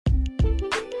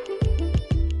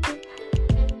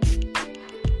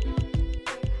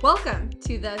Welcome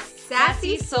to the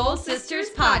Sassy Soul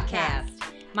Sisters podcast.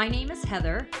 My name is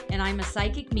Heather, and I'm a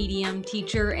psychic medium,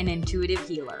 teacher, and intuitive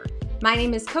healer. My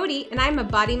name is Cody, and I'm a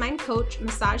body-mind coach,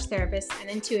 massage therapist, and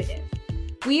intuitive.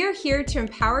 We are here to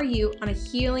empower you on a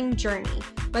healing journey,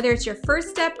 whether it's your first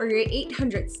step or your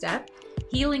 800th step.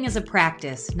 Healing is a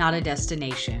practice, not a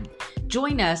destination.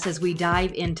 Join us as we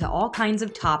dive into all kinds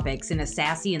of topics in a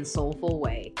sassy and soulful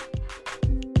way.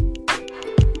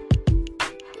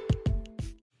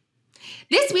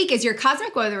 This week is your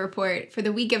Cosmic Weather Report for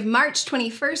the week of March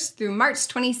 21st through March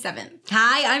 27th.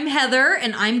 Hi, I'm Heather,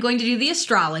 and I'm going to do the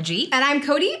astrology. And I'm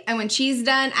Cody, and when she's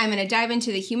done, I'm going to dive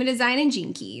into the human design and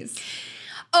gene keys.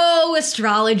 Oh,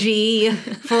 astrology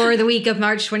for the week of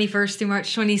March 21st through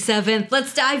March 27th.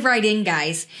 Let's dive right in,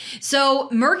 guys. So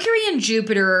Mercury and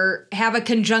Jupiter have a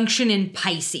conjunction in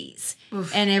Pisces.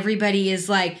 Oof. And everybody is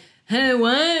like, huh,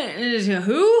 what?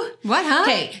 Who? What, huh?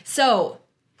 Okay, so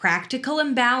practical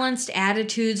and balanced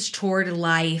attitudes toward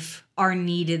life are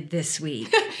needed this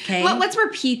week. Okay. Well, let's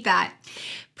repeat that.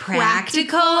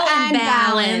 Practical and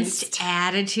balanced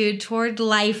attitude toward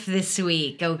life this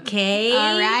week, okay?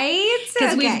 All right.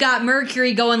 Because we've got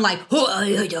Mercury going like,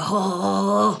 okay?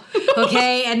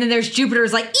 And then there's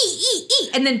Jupiter's like,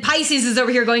 and then Pisces is over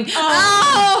here going, we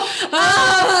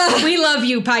love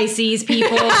you, Pisces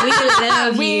people. We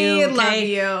love you. We love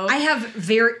you. I have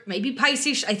maybe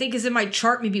Pisces, I think is in my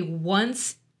chart maybe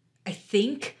once, I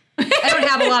think. I don't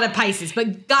have a lot of Pisces,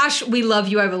 but gosh, we love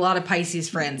you. I have a lot of Pisces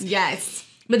friends. Yes.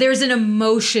 But there's an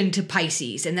emotion to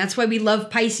Pisces, and that's why we love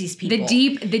Pisces people.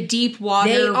 The deep water.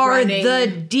 They are running, the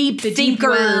deep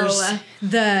thinkers.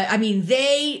 Deep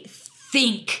They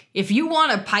think. If you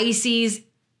want a Pisces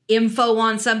info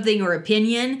on something or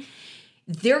opinion,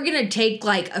 they're gonna take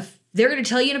they're gonna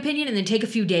tell you an opinion and then take a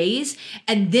few days,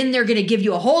 and then they're gonna give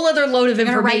you a whole other load of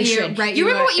information. You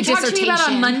remember what you talked to me about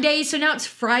on Monday? So now it's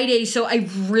Friday, so I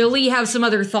really have some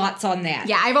other thoughts on that.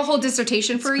 Yeah, I have a whole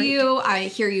dissertation for you.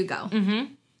 Here you go.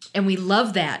 Mm-hmm. And we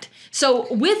love that.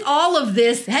 So with all of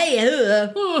this,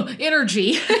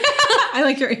 energy. I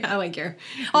like your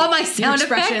all my sound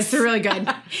expressions. Effects. They're really good.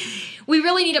 We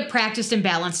really need a practiced and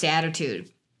balanced attitude.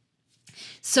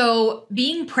 So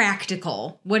being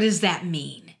practical, what does that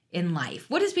mean in life?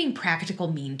 What does being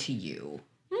practical mean to you?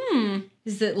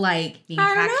 Is it like being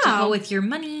practical with your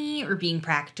money, or being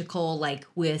practical like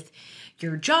with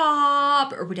your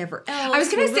job or whatever else? I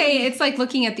was going to say it's like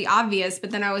looking at the obvious,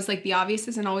 but then I was like, the obvious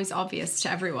isn't always obvious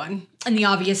to everyone. And the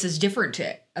obvious is different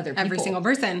to other people. Every single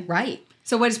person. Right.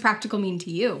 So what does practical mean to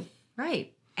you?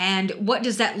 Right. And what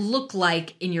does that look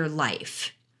like in your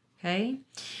life? Okay.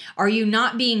 Are you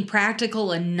not being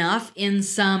practical enough in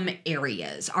some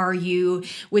areas? Are you,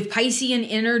 with Piscean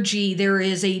energy, there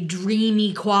is a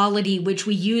dreamy quality which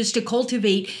we use to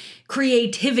cultivate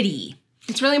creativity.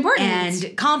 It's really important.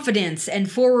 And confidence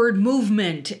and forward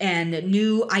movement and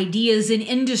new ideas in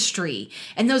industry.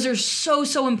 And those are so,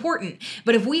 so important.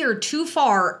 But if we are too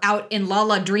far out in La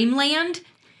La Dreamland,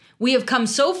 we have come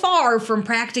so far from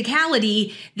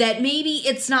practicality that maybe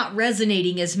it's not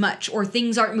resonating as much, or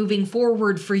things aren't moving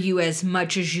forward for you as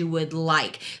much as you would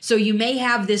like. So you may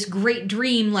have this great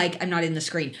dream, like, I'm not in the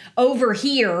screen, over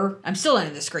here. I'm still not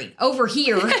in the screen. Over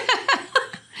here.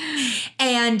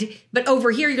 But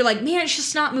over here, you're like, man, it's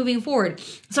just not moving forward.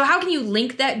 So how can you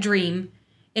link that dream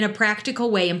in a practical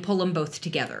way and pull them both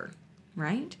together,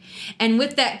 right? And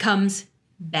with that comes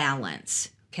balance.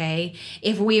 Okay.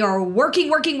 If we are working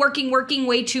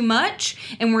way too much,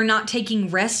 and we're not taking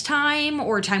rest time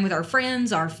or time with our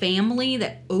friends, our family,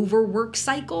 that overwork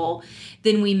cycle,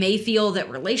 then we may feel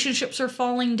that relationships are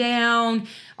falling down,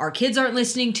 our kids aren't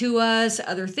listening to us,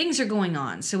 other things are going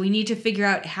on. So we need to figure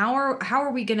out how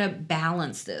are we going to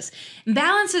balance this? And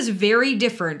balance is very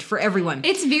different for everyone.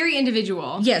 It's very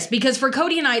individual. Yes, because for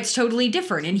Cody and I, it's totally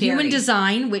different. In human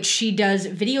design, which she does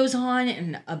videos on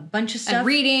and a bunch of stuff. And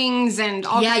readings and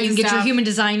all kinds of stuff. Yeah, you can get your human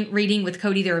design reading with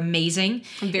Cody. They're amazing.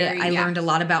 I learned a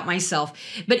lot about myself.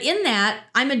 But in that,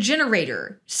 I'm a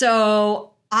generator.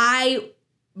 So I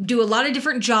do a lot of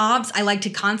different jobs. I like to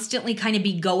constantly kind of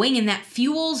be going, and that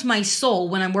fuels my soul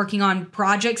when I'm working on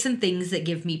projects and things that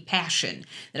give me passion,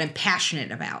 that I'm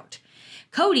passionate about.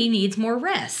 Cody needs more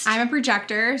rest. I'm a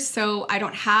projector, so I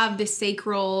don't have the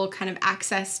sacral kind of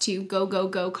access to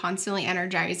go, constantly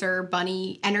energizer,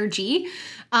 bunny energy.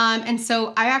 And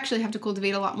so I actually have to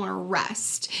cultivate a lot more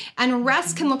rest. And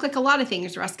rest can look like a lot of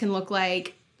things. Rest can look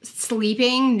like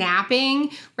sleeping, napping.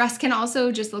 Rest can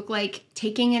also just look like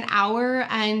taking an hour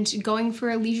and going for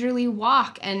a leisurely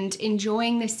walk and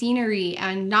enjoying the scenery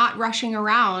and not rushing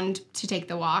around to take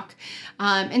the walk.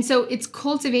 And so it's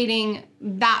cultivating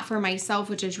that for myself,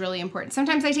 which is really important.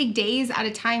 Sometimes I take days at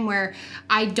a time where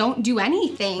I don't do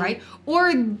anything, right?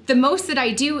 Or the most that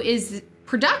I do is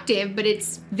productive, but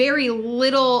it's very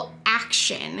little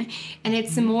action, and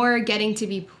it's more getting to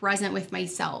be present with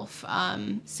myself.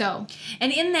 And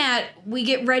in that, we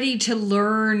get ready to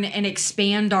learn and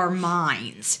expand our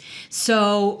minds.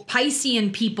 So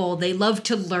Piscean people, they love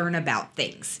to learn about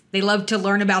things. They love to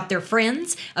learn about their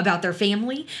friends, about their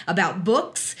family, about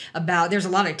books, there's a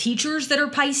lot of teachers that are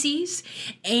Pisces.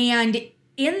 And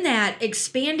in that,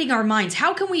 expanding our minds,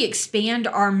 how can we expand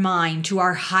our mind to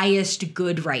our highest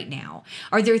good right now?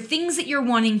 Are there things that you're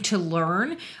wanting to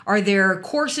learn? Are there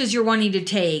courses you're wanting to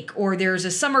take? Or there's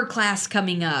a summer class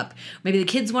coming up? Maybe the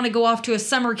kids want to go off to a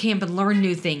summer camp and learn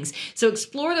new things. So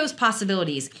explore those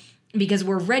possibilities because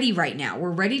we're ready right now. We're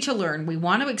ready to learn. We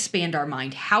want to expand our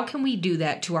mind. How can we do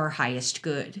that to our highest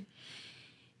good?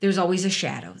 There's always a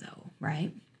shadow though,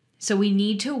 right? So we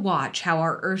need to watch how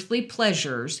our earthly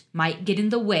pleasures might get in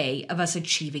the way of us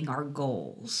achieving our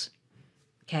goals.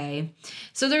 Okay?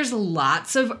 So there's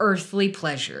lots of earthly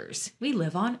pleasures. We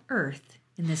live on Earth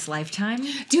in this lifetime.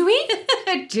 Do we?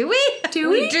 Do we? Do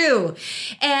we? We do.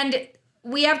 And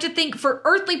we have to think for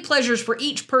earthly pleasures for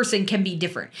each person can be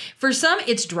different. For some,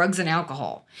 it's drugs and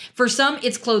alcohol. For some,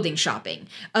 it's clothing shopping.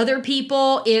 Other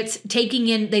people, it's taking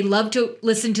in, they love to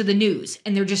listen to the news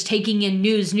and they're just taking in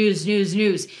news.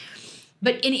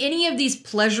 But in any of these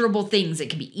pleasurable things, it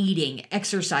can be eating,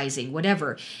 exercising,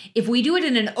 whatever. If we do it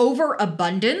in an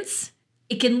overabundance,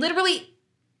 it can literally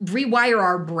rewire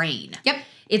our brain. Yep.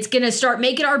 It's going to start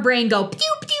making our brain go pew,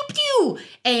 pew, pew.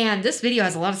 And this video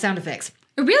has a lot of sound effects.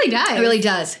 It really does. It really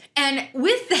does. And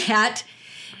with that,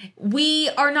 we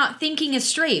are not thinking as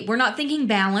straight. We're not thinking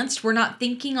balanced. We're not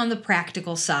thinking on the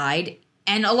practical side.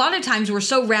 And a lot of times we're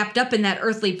so wrapped up in that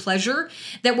earthly pleasure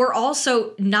that we're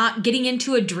also not getting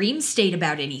into a dream state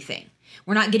about anything.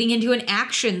 We're not getting into an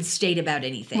action state about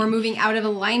anything. We're moving out of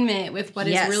alignment with what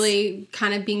Yes. is really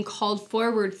kind of being called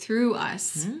forward through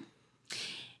us. Mm-hmm.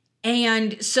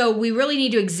 And so we really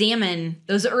need to examine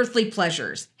those earthly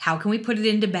pleasures. How can we put it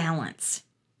into balance?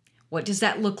 What does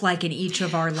that look like in each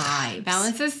of our lives?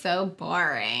 Balance is so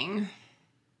boring.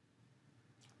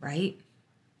 Right?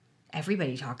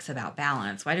 Everybody talks about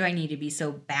balance. Why do I need to be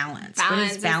so balanced? What Balance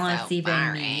does is balance so even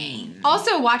boring. mean?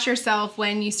 Also, watch yourself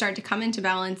when you start to come into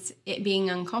balance, it being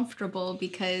uncomfortable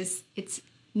because it's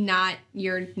not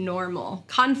your normal.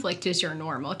 Conflict is your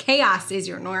normal. Chaos is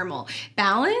your normal.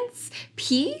 Balance,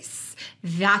 peace,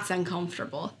 that's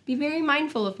uncomfortable. Be very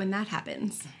mindful of when that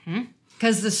happens.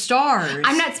 Because the stars...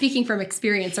 I'm not speaking from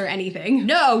experience or anything.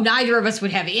 No, neither of us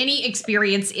would have any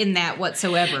experience in that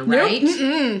whatsoever, right?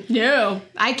 Nope. No.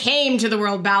 I came to the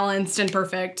world balanced and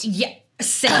perfect. Yeah,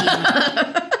 same.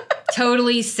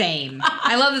 Totally same.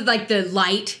 I love that, like, the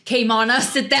light came on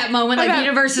us at that moment. Like, the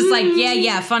universe is like,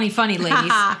 yeah, funny, ladies.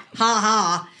 Ha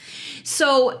ha.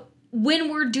 So when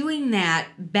we're doing that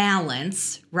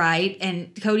balance, right,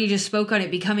 and Cody just spoke on it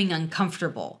becoming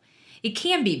uncomfortable, it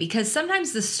can be because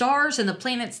sometimes the stars and the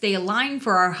planets, they align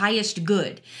for our highest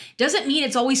good. Doesn't mean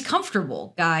it's always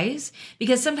comfortable, guys,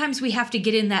 because sometimes we have to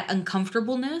get in that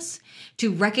uncomfortableness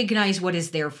to recognize what is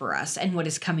there for us and what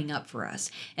is coming up for us.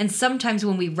 And sometimes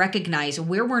when we recognize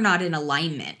where we're not in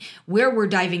alignment, where we're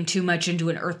diving too much into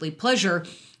an earthly pleasure,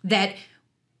 that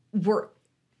we're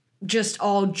just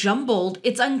all jumbled,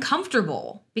 it's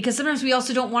uncomfortable because sometimes we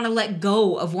also don't want to let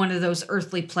go of one of those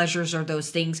earthly pleasures or those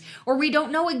things, or we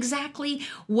don't know exactly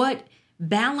what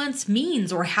balance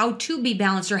means or how to be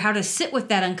balanced or how to sit with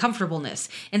that uncomfortableness.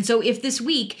 And so if this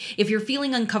week, if you're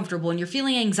feeling uncomfortable and you're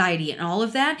feeling anxiety and all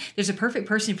of that, there's a perfect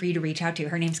person for you to reach out to.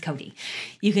 Her name's Cody.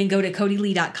 You can go to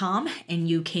codylee.com and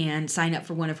you can sign up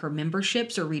for one of her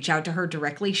memberships or reach out to her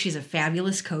directly. She's a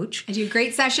fabulous coach. I do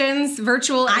great sessions,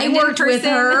 virtual I and worked in with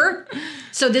person. her.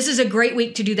 So this is a great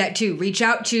week to do that too. Reach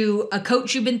out to a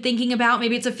coach you've been thinking about.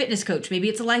 Maybe it's a fitness coach. Maybe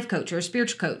it's a life coach or a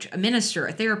spiritual coach, a minister,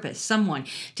 a therapist, someone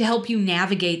to help you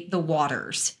navigate the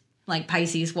waters, like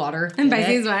Pisces water. And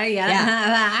Pisces water,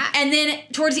 Yeah. And then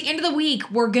towards the end of the week,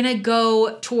 we're going to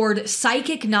go toward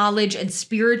psychic knowledge and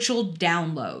spiritual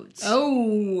downloads.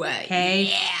 Oh, Okay.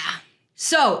 yeah.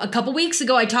 So a couple weeks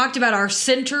ago, I talked about our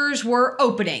centers were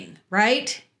opening,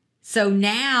 right? So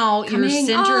now your Coming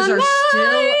centers are still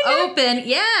online. open.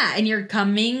 Yeah. And you're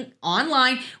coming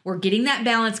online. We're getting that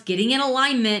balance, getting in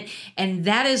alignment. And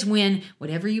that is when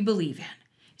whatever you believe in,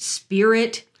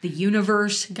 spirit, the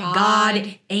universe,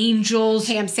 God, angels,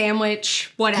 Ham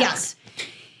sandwich, whatever. yes,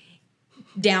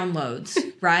 downloads,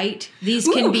 right? These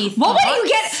can be What thoughts. would you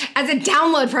get as a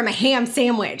download from a ham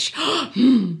sandwich?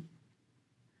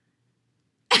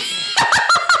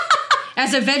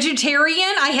 As a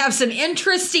vegetarian, I have some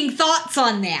interesting thoughts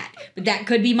on that. But that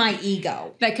could be my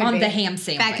ego That could on be. the ham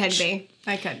sandwich.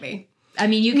 That could be. I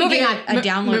mean, you can Moving get on. a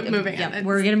download. Moving yeah, on.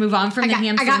 we're going to move on from the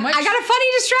ham sandwich. I got a funny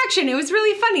distraction. It was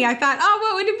really funny. I thought, oh,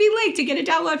 what would it be like to get a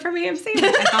download from a ham sandwich?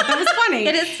 I thought that was funny.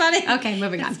 It is funny. Okay,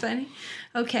 moving on. It's funny.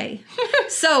 Okay.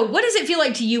 So, what does it feel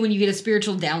like to you when you get a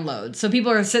spiritual download? So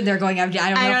people are sitting there going, I don't know if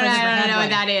I've ever I had don't know one. what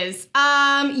that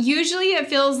is. Usually it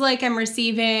feels like I'm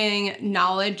receiving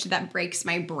knowledge that breaks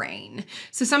my brain.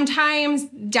 So sometimes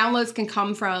downloads can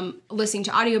come from listening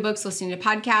to audiobooks, listening to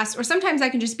podcasts, or sometimes I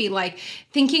can just be like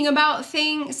thinking about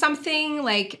something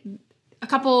like a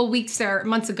couple weeks or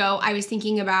months ago, I was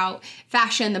thinking about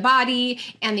fascia in the body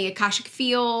and the Akashic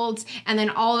fields. And then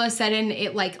all of a sudden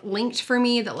it like linked for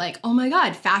me that like, oh my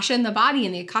God, fascia in the body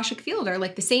and the Akashic field are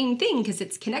like the same thing because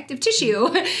it's connective tissue.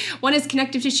 One is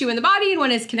connective tissue in the body and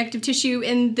one is connective tissue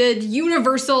in the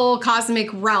universal cosmic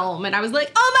realm. And I was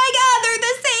like, oh my God, they're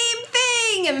the same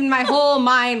thing. And my whole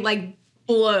mind like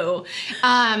blew.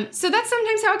 So that's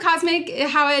sometimes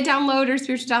how a download or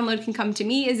spiritual download can come to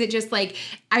me. Is it just like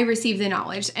I receive the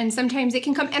knowledge, and sometimes it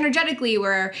can come energetically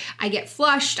where I get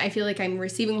flushed. I feel like I'm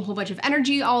receiving a whole bunch of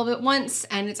energy all at once,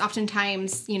 and it's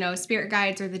oftentimes spirit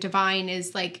guides or the divine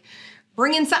is like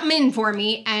bringing something in for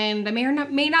me, and I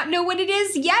may not know what it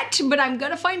is yet, but I'm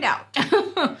gonna find out.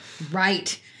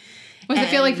 Right. What does it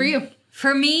feel like for you?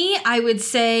 For me, I would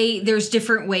say there's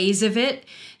different ways of it.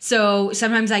 So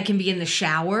sometimes I can be in the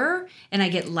shower and I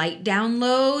get light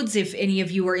downloads. If any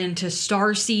of you are into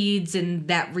star seeds and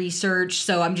that research,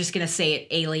 so I'm just going to say it,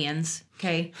 aliens.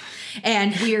 Okay.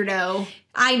 And Weirdo.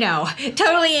 I know.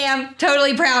 Totally am.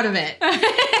 Totally proud of it. Who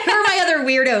are my other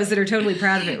weirdos that are totally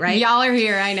proud of it, right? Y'all are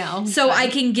here, I know. So I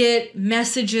can get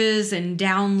messages and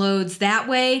downloads that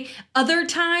way. Other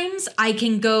times I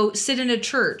can go sit in a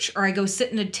church or I go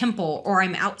sit in a temple or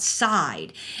I'm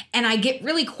outside and I get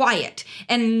really quiet.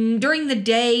 And during the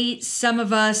day, some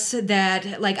of us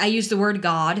that, like I use the word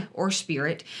God or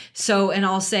spirit. And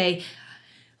I'll say,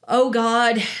 oh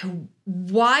God,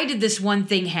 why did this one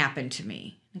thing happen to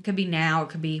me? It could be now, it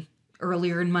could be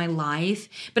earlier in my life,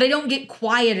 but I don't get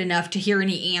quiet enough to hear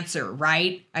any answer,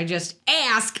 right? I just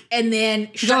ask and then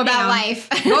Go about life.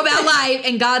 Go about life.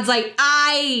 And God's like,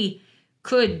 I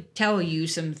could tell you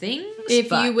some things. If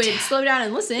you would slow down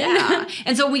and listen. Yeah.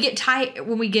 And so when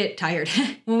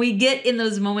we get in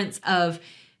those moments of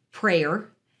prayer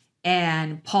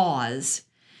and pause,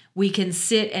 we can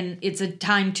sit and it's a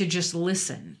time to just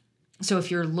listen. So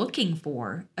if you're looking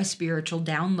for a spiritual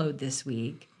download this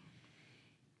week,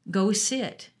 go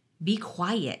sit, be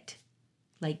quiet,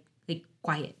 like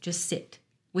quiet, just sit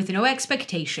with no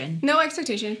expectation. No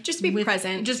expectation, just be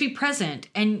present. Just be present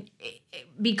and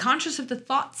be conscious of the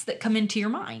thoughts that come into your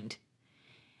mind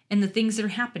and the things that are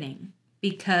happening,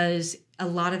 because a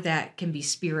lot of that can be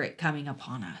spirit coming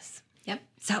upon us. Yep.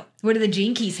 So what do the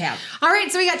Gene Keys have? All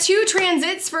right, so we got 2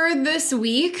 transits for this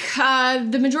week.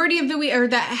 The majority of the week, or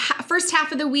the first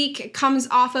half of the week, comes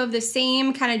off of the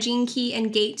same kind of Gene Key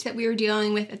and gate that we were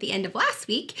dealing with at the end of last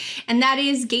week, and that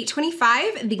is gate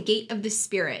 25, the gate of the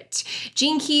spirit.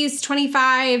 Gene Keys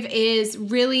 25 is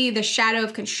really the shadow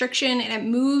of constriction, and it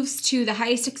moves to the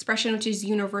highest expression, which is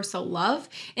universal love,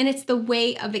 and it's the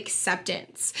way of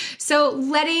acceptance. So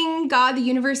letting God, the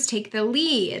universe, take the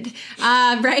lead,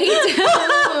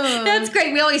 right? That's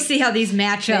great. We always see how these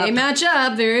match up. They match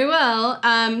up very well.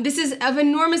 This is of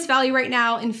enormous value right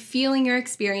now in feeling your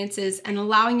experiences and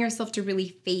allowing yourself to really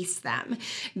face them.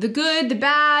 The good, the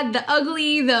bad, the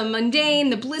ugly, the mundane,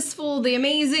 the blissful, the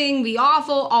amazing, the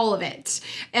awful, all of it.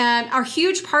 Our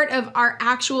huge part of our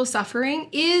actual suffering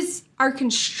is our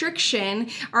constriction,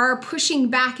 our pushing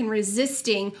back and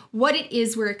resisting what it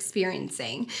is we're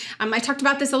experiencing. I talked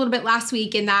about this a little bit last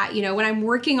week in that, when I'm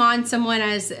working on someone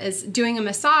as doing a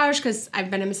massage, because I've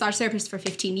been a massage therapist for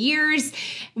 15 years,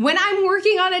 when I'm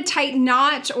working on a tight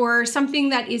knot or something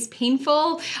that is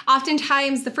painful,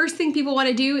 oftentimes the first thing people want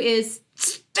to do is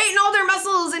straighten all their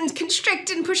muscles and constrict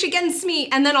and push against me,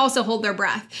 and then also hold their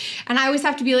breath. And I always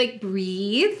have to be like,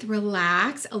 breathe,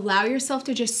 relax, allow yourself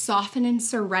to just soften and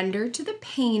surrender to the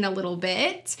pain a little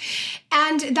bit.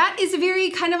 And that is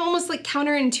very kind of almost like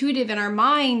counterintuitive in our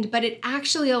mind, but it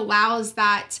actually allows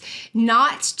that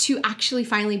knot to actually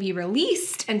finally be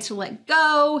released and to let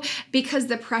go, because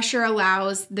the pressure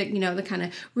allows the kind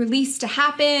of release to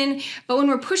happen. But when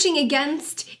we're pushing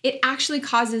against, it actually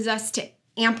causes us to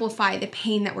amplify the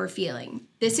pain that we're feeling.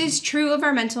 This is true of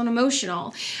our mental and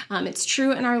emotional. It's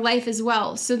true in our life as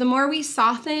well. So the more we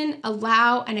soften,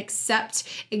 allow, and accept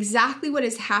exactly what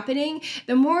is happening,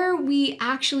 the more we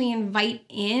actually invite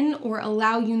in or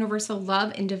allow universal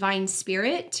love and divine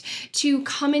spirit to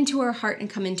come into our heart and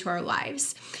come into our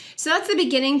lives. So that's the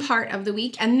beginning part of the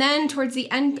week. And then towards the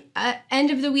end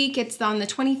of the week, it's on the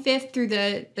 25th through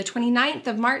the 29th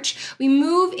of March, we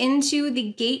move into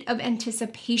the gate of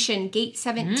anticipation, gate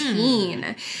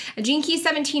 17. Gene Key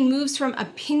 17 moves from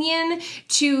opinion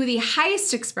to the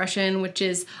highest expression, which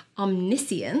is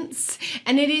omniscience,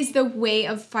 and it is the way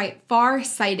of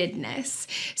far-sightedness.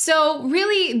 So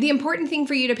really, the important thing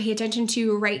for you to pay attention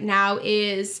to right now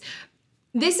is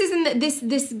this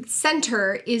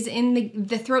center is in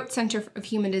the throat center of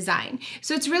human design.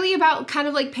 So it's really about kind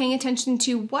of like paying attention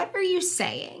to what are you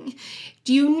saying?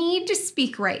 Do you need to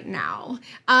speak right now?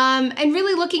 And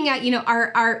really looking at,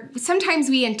 our sometimes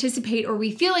we anticipate or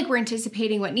we feel like we're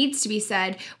anticipating what needs to be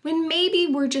said when maybe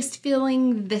we're just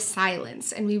feeling the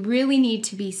silence and we really need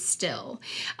to be still.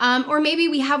 Or maybe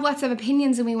we have lots of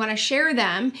opinions and we want to share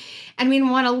them and we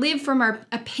want to live from our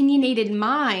opinionated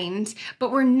mind,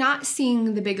 but we're not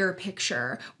seeing the bigger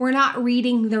picture. We're not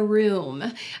reading the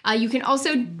room. You can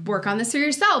also work on this for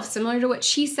yourself, similar to what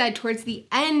she said towards the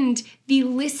end. The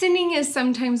listening is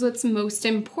sometimes what's most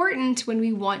important when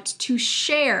we want to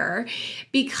share,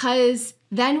 because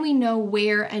then we know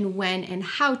where and when and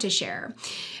how to share.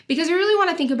 Because we really want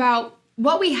to think about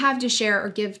what we have to share or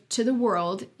give to the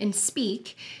world and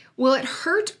speak. Will it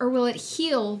hurt or will it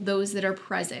heal those that are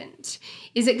present?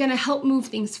 Is it going to help move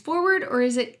things forward, or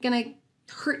is it going to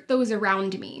hurt those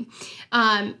around me?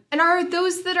 And are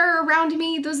those that are around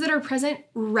me, those that are present,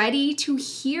 ready to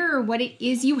hear what it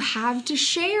is you have to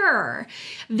share?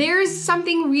 There's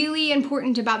something really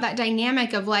important about that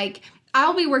dynamic of like,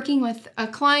 I'll be working with a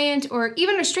client or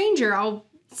even a stranger.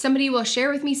 Somebody will share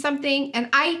with me something and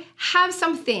I have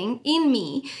something in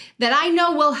me that I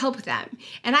know will help them.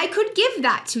 And I could give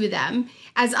that to them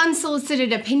as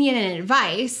unsolicited opinion and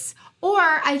advice, or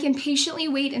I can patiently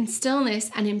wait in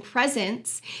stillness and in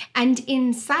presence and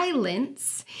in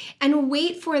silence and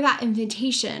wait for that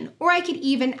invitation. Or I could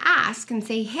even ask and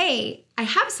say, hey, I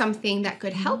have something that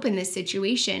could help in this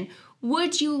situation.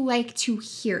 Would you like to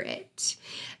hear it?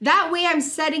 That way I'm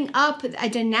setting up a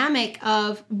dynamic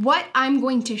of what I'm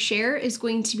going to share is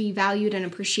going to be valued and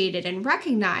appreciated and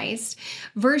recognized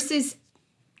versus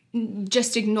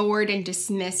just ignored and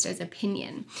dismissed as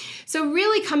opinion. So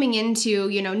really coming into,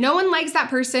 no one likes that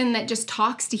person that just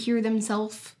talks to hear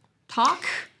themselves talk.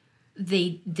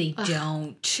 They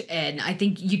don't. And I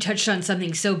think you touched on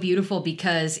something so beautiful,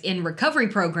 because in recovery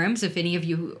programs, if any of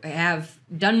you have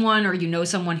done one or you know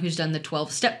someone who's done the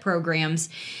 12-step programs,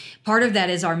 part of that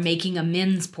is our making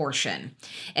amends portion.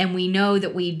 And we know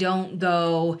that we don't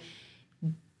go,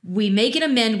 we make an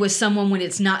amend with someone when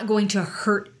it's not going to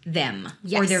hurt them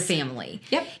or their family.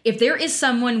 Yep. If there is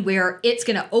someone where it's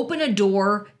going to open a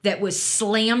door that was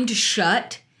slammed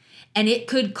shut, and it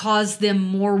could cause them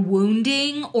more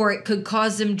wounding, or it could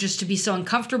cause them just to be so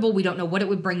uncomfortable, we don't know what it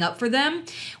would bring up for them,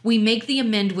 we make the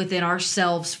amend within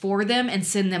ourselves for them and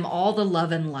send them all the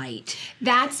love and light.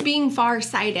 That's being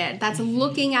far-sighted. That's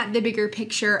looking at the bigger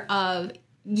picture of,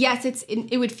 yes,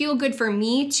 it would feel good for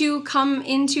me to come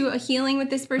into a healing with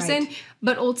this person, right,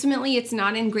 but ultimately it's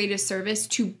not in greatest service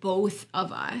to both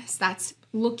of us. That's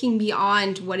looking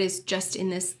beyond what is just in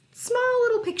this small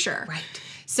little picture. Right.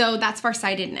 So that's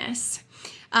farsightedness.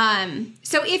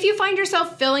 So if you find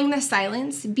yourself filling the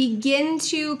silence, begin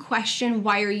to question,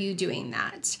 why are you doing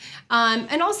that?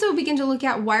 And also begin to look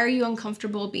at, why are you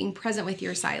uncomfortable being present with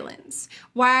your silence?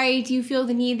 Why do you feel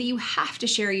the need that you have to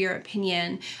share your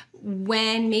opinion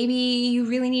when maybe you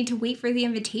really need to wait for the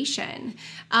invitation?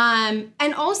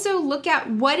 And also look at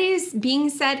what is being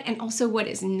said and also what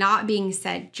is not being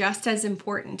said, just as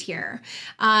important here.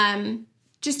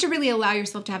 Just to really allow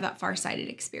yourself to have that far-sighted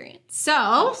experience.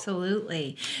 So,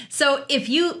 absolutely. So if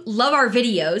you love our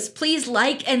videos, please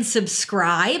like and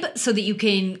subscribe so that you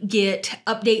can get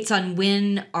updates on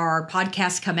when our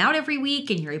podcasts come out every week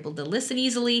and you're able to listen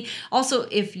easily. Also,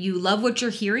 if you love what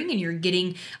you're hearing and you're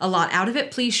getting a lot out of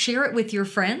it, please share it with your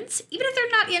friends. Even if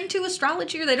they're not into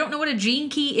astrology or they don't know what a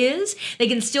gene key is, they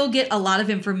can still get a lot of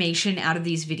information out of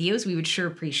these videos. We would sure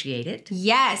appreciate it.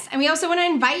 Yes. And we also want to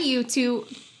invite you to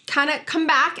kind of come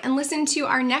back and listen to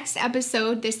our next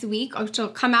episode this week, which will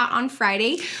come out on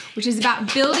Friday, which is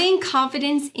about building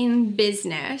confidence in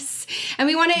business. And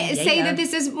we want to say that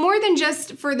this is more than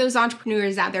just for those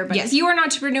entrepreneurs out there, but if you are an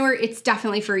entrepreneur, it's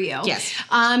definitely for you. Yes.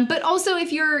 But also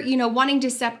if you're, wanting to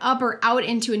step up or out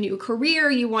into a new career,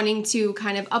 you wanting to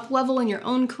kind of up level in your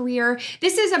own career,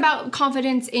 this is about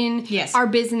confidence in our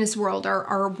business world,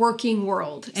 our working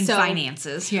world. And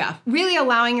finances, really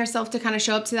allowing yourself to kind of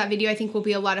show up to that video, I think will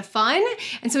be a lot of fun.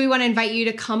 And so we want to invite you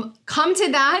to come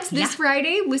to that this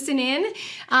Friday, listen in.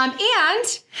 And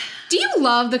do you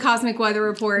love the Cosmic Weather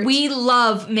Report? We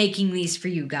love making these for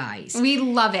you guys. We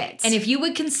love it. And if you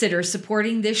would consider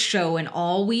supporting this show and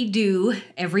all we do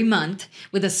every month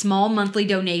with a small monthly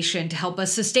donation to help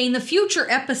us sustain the future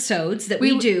episodes that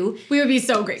we do, we would be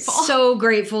so grateful. So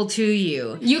grateful to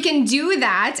you. You can do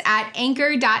that at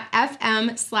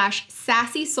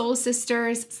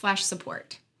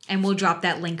anchor.fm/sassysoulsisters/support. And we'll drop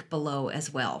that link below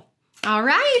as well. All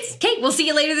right. Okay, we'll see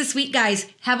you later this week, guys.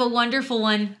 Have a wonderful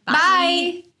one.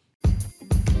 Bye.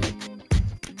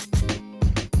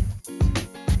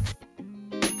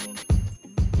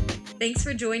 Thanks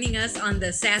for joining us on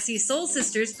the Sassy Soul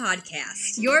Sisters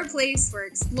podcast. Your place for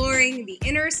exploring the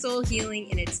inner soul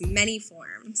healing in its many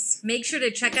forms. Make sure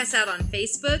to check us out on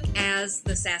Facebook as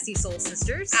the Sassy Soul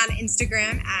Sisters. On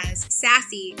Instagram as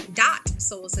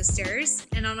sassy.soulsisters.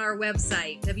 And on our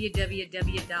website,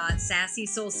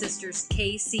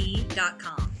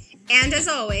 www.sassysoulsisterskc.com. And as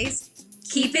always,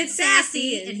 keep it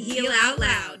sassy and heal out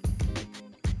loud.